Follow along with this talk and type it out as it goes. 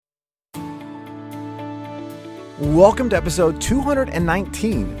Welcome to episode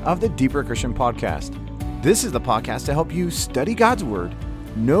 219 of the Deeper Christian Podcast. This is the podcast to help you study God's Word,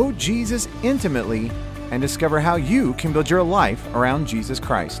 know Jesus intimately, and discover how you can build your life around Jesus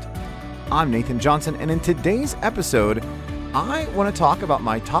Christ. I'm Nathan Johnson, and in today's episode, I want to talk about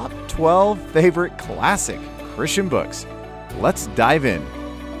my top 12 favorite classic Christian books. Let's dive in.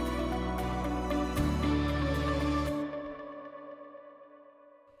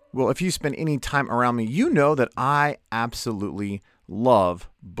 Well, if you spend any time around me, you know that I absolutely love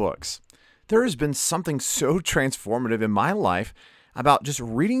books. There has been something so transformative in my life about just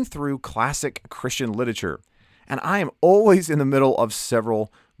reading through classic Christian literature. And I am always in the middle of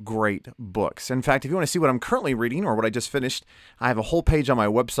several great books. In fact, if you want to see what I'm currently reading or what I just finished, I have a whole page on my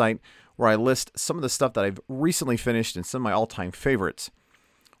website where I list some of the stuff that I've recently finished and some of my all-time favorites.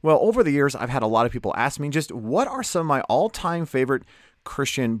 Well, over the years, I've had a lot of people ask me just what are some of my all-time favorite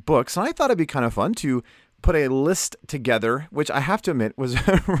Christian books, and I thought it'd be kind of fun to put a list together, which I have to admit was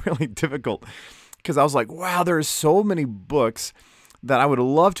really difficult because I was like, wow, there's so many books that I would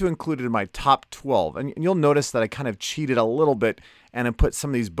love to include in my top 12. And you'll notice that I kind of cheated a little bit and I put some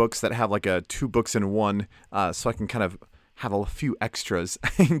of these books that have like a 2 books in one, so I can kind of have a few extras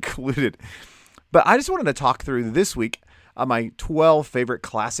included. But I just wanted to talk through this week my 12 favorite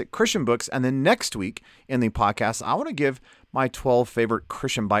classic Christian books, and then next week in the podcast, I want to give my 12 favorite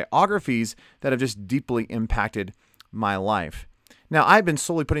Christian biographies that have just deeply impacted my life. Now, I've been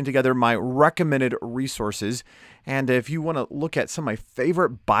slowly putting together my recommended resources, and if you want to look at some of my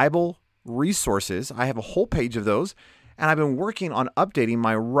favorite Bible resources, I have a whole page of those, and I've been working on updating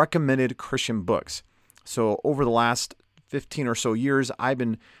my recommended Christian books. So over the last 15 or so years, I've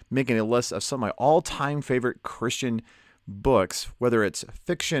been making a list of some of my all-time favorite Christian books, whether it's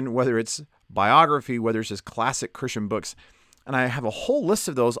fiction, whether it's biography, whether it's just classic Christian books. And I have a whole list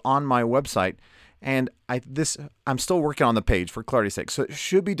of those on my website. And I'm still working on the page for clarity's sake. So it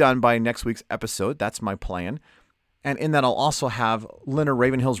should be done by next week's episode. That's my plan. And in that, I'll also have Leonard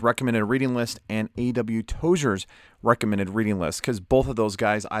Ravenhill's recommended reading list and A.W. Tozer's recommended reading list, because both of those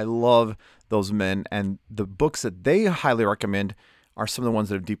guys, I love those men, and the books that they highly recommend are some of the ones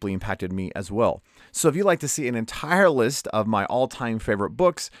that have deeply impacted me as well. So if you'd like to see an entire list of my all-time favorite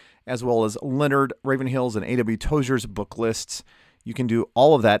books, as well as Leonard Ravenhill's and A.W. Tozer's book lists, you can do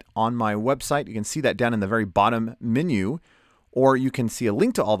all of that on my website. You can see that down in the very bottom menu, or you can see a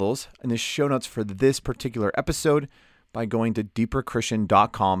link to all those in the show notes for this particular episode by going to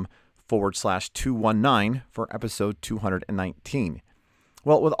deeperchristian.com/219 for episode 219.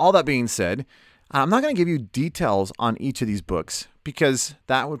 Well, with all that being said, I'm not going to give you details on each of these books because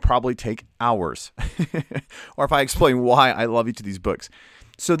that would probably take hours, or if I explain why I love each of these books.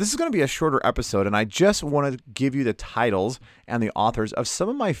 So this is going to be a shorter episode, and I just want to give you the titles and the authors of some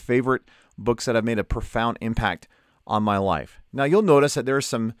of my favorite books that have made a profound impact on my life. Now, you'll notice that there are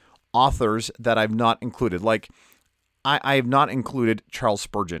some authors that I've not included. Like, I have not included Charles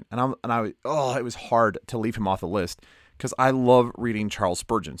Spurgeon, it was hard to leave him off the list because I love reading Charles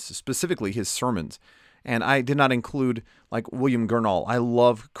Spurgeon, specifically his sermons. And I did not include like William Gurnall. I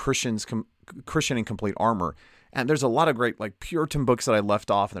love Christian in Complete Armor. And there's a lot of great like Puritan books that I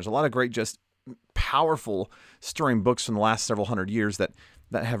left off. And there's a lot of great, just powerful, stirring books from the last several hundred years that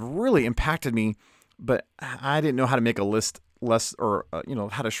have really impacted me. But I didn't know how to make a list less, or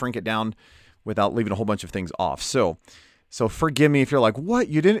how to shrink it down without leaving a whole bunch of things off. So forgive me if you're like, what?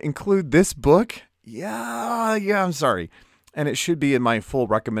 You didn't include this book? Yeah, I'm sorry. And it should be in my full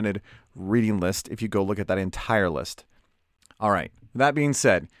recommended reading list if you go look at that entire list. All right. That being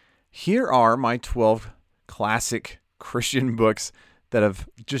said, here are my 12 classic Christian books that have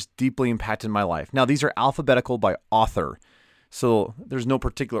just deeply impacted my life. Now, these are alphabetical by author, so there's no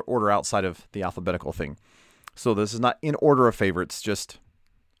particular order outside of the alphabetical thing. So this is not in order of favorites,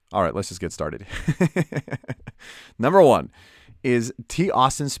 all right, let's just get started. Number 1 is T.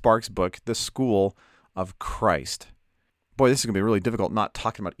 Austin Sparks' book, The School of Christ. Boy, this is going to be really difficult not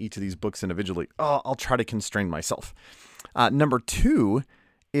talking about each of these books individually. I'll try to constrain myself. Number 2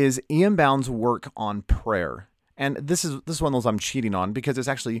 is Ian Bound's work on prayer. And this is one of those I'm cheating on because it's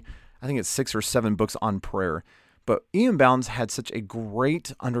actually, I think it's 6 or 7 books on prayer. But Ian Bound's had such a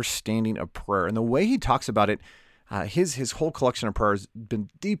great understanding of prayer. And the way he talks about it, his whole collection of prayer has been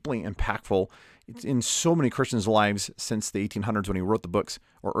deeply impactful in so many Christians' lives since the 1800s when he wrote the books,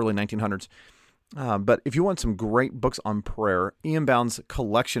 or early 1900s. But if you want some great books on prayer, Ian Bound's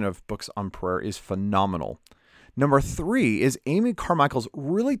collection of books on prayer is phenomenal. Number 3 is Amy Carmichael's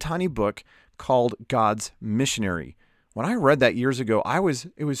really tiny book called God's Missionary. When I read that years ago,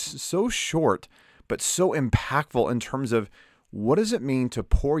 it was so short, but so impactful in terms of what does it mean to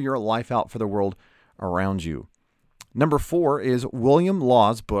pour your life out for the world around you. Number 4 is William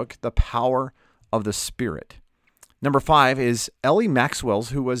Law's book, The Power of the Spirit. Number 5 is Ellie Maxwell's,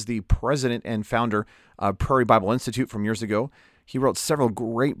 who was the president and founder of Prairie Bible Institute from years ago. He wrote several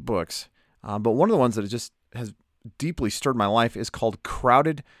great books, but one of the ones that just has deeply stirred my life is called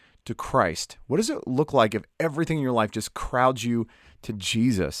Crowded to Christ. What does it look like if everything in your life just crowds you to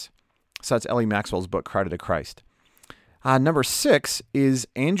Jesus? So that's Ellie Maxwell's book, Crowded to Christ. Number 6 is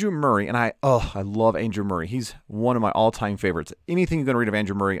Andrew Murray, and I love Andrew Murray. He's one of my all-time favorites. Anything you're going to read of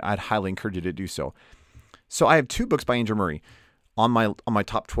Andrew Murray, I'd highly encourage you to do so. So I have 2 books by Andrew Murray on my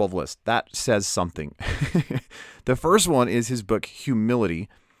top 12 list. That says something. The first one is his book, Humility,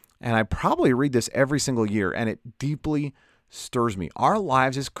 and I probably read this every single year, and it deeply stirs me. Our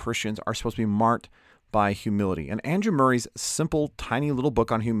lives as Christians are supposed to be marked by humility, and Andrew Murray's simple, tiny little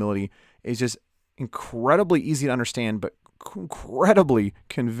book on humility is just incredibly easy to understand, but incredibly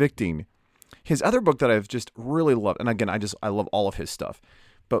convicting. His other book that I've just really loved, and again, I love all of his stuff,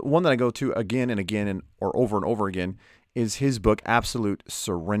 but one that I go to again and again or over again is his book, Absolute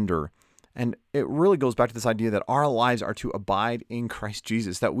Surrender. And it really goes back to this idea that our lives are to abide in Christ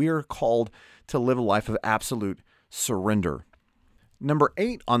Jesus, that we are called to live a life of absolute surrender. Number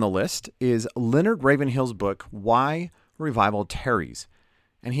 8 on the list is Leonard Ravenhill's book, Why Revival Tarries.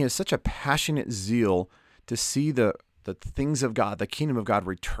 And he has such a passionate zeal to see the things of God, the kingdom of God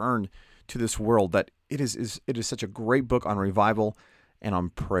return to this world, that it is such a great book on revival and on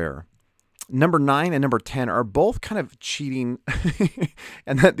prayer. Number 9 and number 10 are both kind of cheating,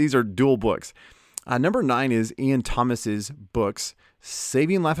 and that these are dual books. Number 9 is Ian Thomas's books,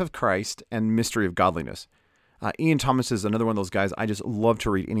 Saving Life of Christ and Mystery of Godliness. Ian Thomas is another one of those guys I just love to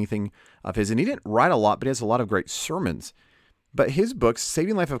read anything of his. And he didn't write a lot, but he has a lot of great sermons. But his books,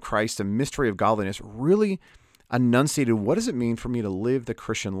 Saving Life of Christ and Mystery of Godliness, really enunciated what does it mean for me to live the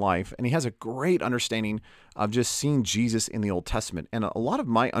Christian life. And he has a great understanding of just seeing Jesus in the Old Testament. And a lot of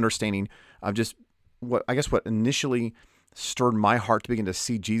my understanding of just what initially stirred my heart to begin to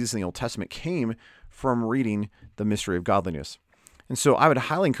see Jesus in the Old Testament came from reading The Mystery of Godliness. And so I would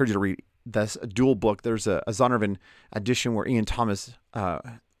highly encourage you to read this dual book. There's a Zondervan edition where Ian Thomas,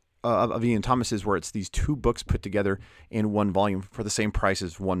 of Ian Thomas's, where it's these 2 books put together in one volume for the same price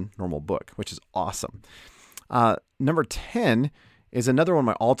as one normal book, which is awesome. Number 10 is another one of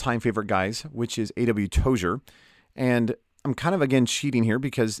my all-time favorite guys, which is A.W. Tozer. And I'm kind of, again, cheating here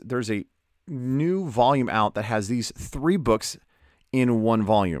because there's a new volume out that has these 3 books in one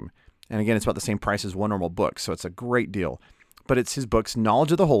volume. And again, it's about the same price as one normal book, so it's a great deal. But it's his books,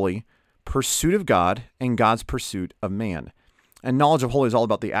 Knowledge of the Holy, Pursuit of God, and God's Pursuit of Man. And Knowledge of Holy is all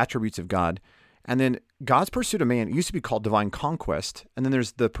about the attributes of God. And then God's Pursuit of Man, it used to be called Divine Conquest. And then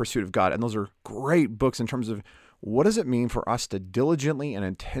there's the Pursuit of God. And those are great books in terms of what does it mean for us to diligently and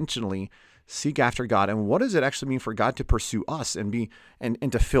intentionally seek after God? And what does it actually mean for God to pursue us and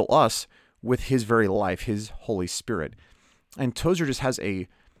to fill us with his very life, his Holy Spirit? And Tozer just has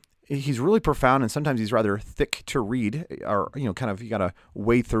he's really profound, and sometimes he's rather thick to read, or, you got to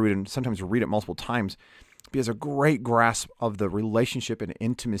wade through it and sometimes read it multiple times. He has a great grasp of the relationship and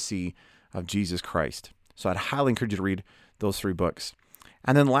intimacy of Jesus Christ. So I'd highly encourage you to read those 3 books.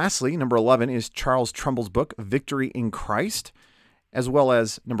 And then lastly, number 11 is Charles Trumbull's book, Victory in Christ, as well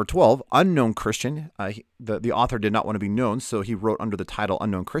as number 12, Unknown Christian. The author did not want to be known, so he wrote under the title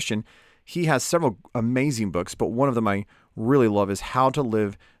Unknown Christian. He has several amazing books, but one of them I really love is How to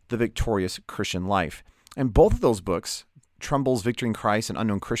Live the Victorious Christian Life. And both of those books, Trumbull's Victory in Christ and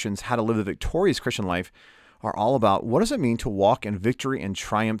Unknown Christians, How to Live the Victorious Christian Life, are all about what does it mean to walk in victory and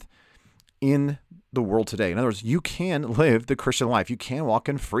triumph in the world today. In other words, you can live the Christian life. You can walk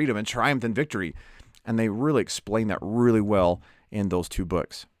in freedom and triumph and victory. And they really explain that really well in those 2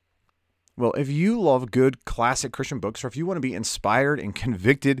 books. Well, if you love good classic Christian books, or if you want to be inspired and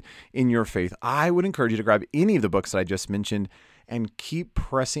convicted in your faith, I would encourage you to grab any of the books that I just mentioned and keep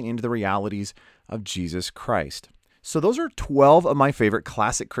pressing into the realities of Jesus Christ. So those are 12 of my favorite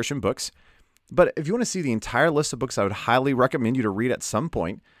classic Christian books. But if you want to see the entire list of books I would highly recommend you to read at some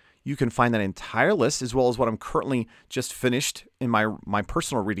point, you can find that entire list, as well as what I'm currently just finished in my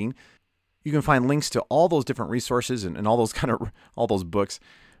personal reading. You can find links to all those different resources and all those books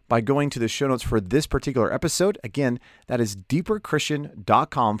by going to the show notes for this particular episode. Again, that is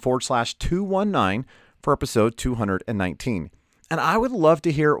deeperchristian.com/219 for episode 219. And I would love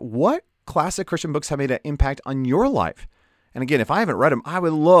to hear what classic Christian books have made an impact on your life. And again, if I haven't read them, I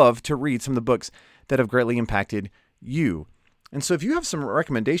would love to read some of the books that have greatly impacted you. And so if you have some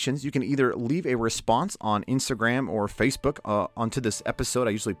recommendations, you can either leave a response on Instagram or Facebook onto this episode.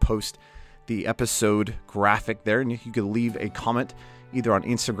 I usually post the episode graphic there, and you can leave a comment either on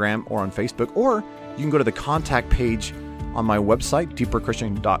Instagram or on Facebook, or you can go to the contact page on my website,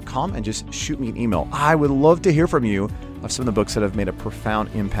 deeperchristian.com, and just shoot me an email. I would love to hear from you of some of the books that have made a profound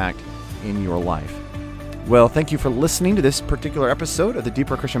impact in your life. Well, thank you for listening to this particular episode of the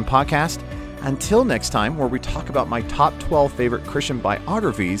Deeper Christian Podcast. Until next time, where we talk about my top 12 favorite Christian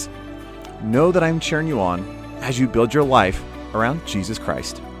biographies, know that I'm cheering you on as you build your life around Jesus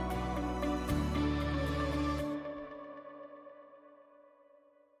Christ.